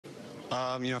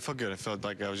I felt good. I felt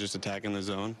like I was just attacking the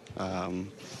zone,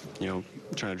 trying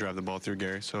to drive the ball through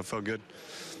Gary, so it felt good.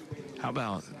 How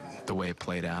about the way it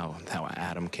played out, how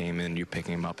Adam came in, you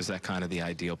picking him up? Is that kind of the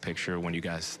ideal picture when you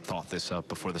guys thought this up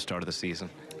before the start of the season?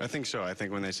 I think so. I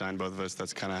think when they signed both of us,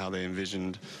 that's kind of how they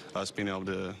envisioned us being able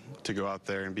to go out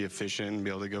there and be efficient and be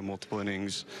able to go multiple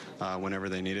innings whenever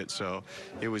they need it. So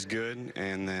it was good,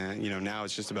 and now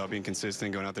it's just about being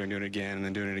consistent, going out there and doing it again, and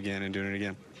then doing it again and doing it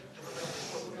again.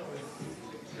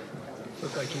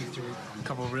 Looked like you threw a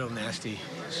couple of real nasty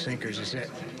sinkers. Do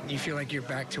you feel like you're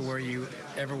back to where you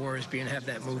ever were as being have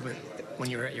that movement when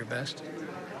you were at your best?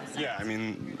 Yeah, I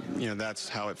mean, that's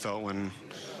how it felt when,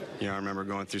 I remember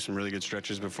going through some really good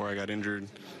stretches before I got injured.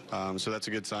 So that's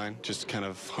a good sign, just kind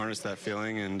of harness that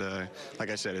feeling. And like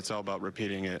I said, it's all about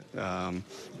repeating it.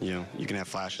 You can have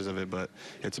flashes of it, but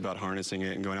it's about harnessing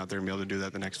it and going out there and be able to do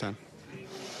that the next time.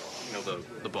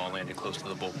 The ball landed close to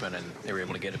the bullpen, and they were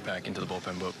able to get it back into the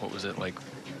bullpen. But what was it like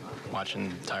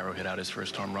watching Tyro hit out his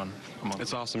first home run?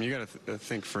 It's awesome. You got to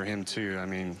think for him, too. I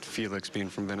mean, Felix being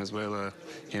from Venezuela,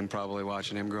 him probably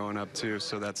watching him growing up, too.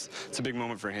 So it's a big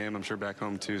moment for him, I'm sure, back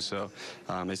home, too. So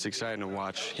it's exciting to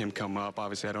watch him come up.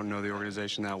 Obviously, I don't know the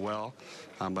organization that well,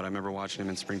 but I remember watching him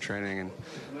in spring training and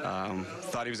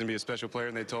thought he was going to be a special player.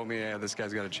 And they told me, yeah, this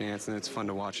guy's got a chance. And it's fun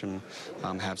to watch him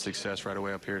have success right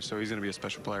away up here. So he's going to be a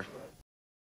special player.